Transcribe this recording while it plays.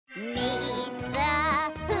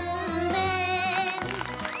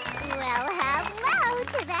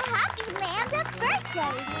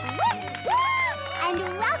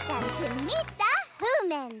Welcome to Meet the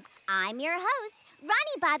Hoomans. I'm your host,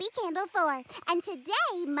 Ronny Bobby Candle4, and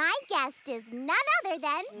today my guest is none other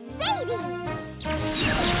than Sadie.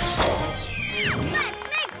 Let's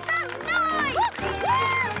make some noise!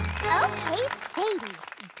 Okay, Sadie,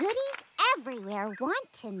 goodies everywhere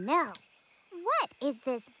want to know. What is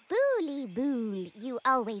this volley-bool you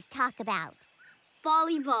always talk about?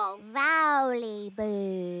 Volleyball.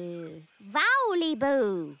 Volleyball.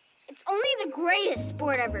 Volleyball. It's only the greatest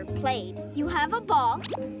sport ever played. You have a ball,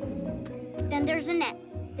 then there's a net.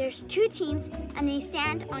 There's two teams, and they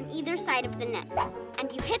stand on either side of the net. And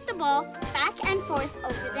you hit the ball back and forth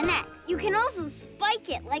over the net. You can also spike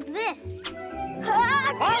it like this.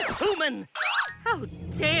 Halt, Hooman! How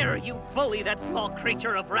dare you bully that small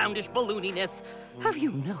creature of roundish ballooniness? Have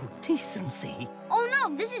you no decency? Oh no,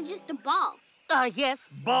 this is just a ball. Yes,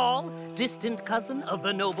 Ball, distant cousin of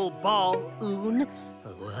the noble Balloon.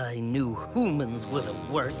 Oh, I knew Hoomans were the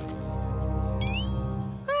worst.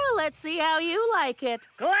 Well, let's see how you like it.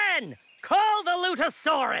 Glen, call the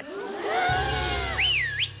Lutosaurus!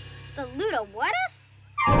 The Luto-what-us?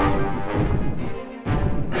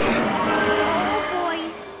 Oh boy,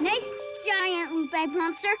 nice giant loot bag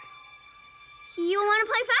monster. You want to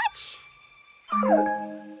play fetch?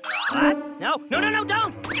 What? No,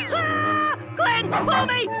 don't! Ah! Glen, pull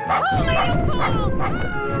me! Pull me, you fool!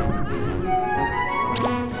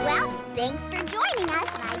 Well, thanks for joining us,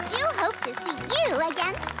 and I do hope to see you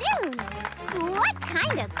again soon. What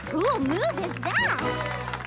kind of cool move is that?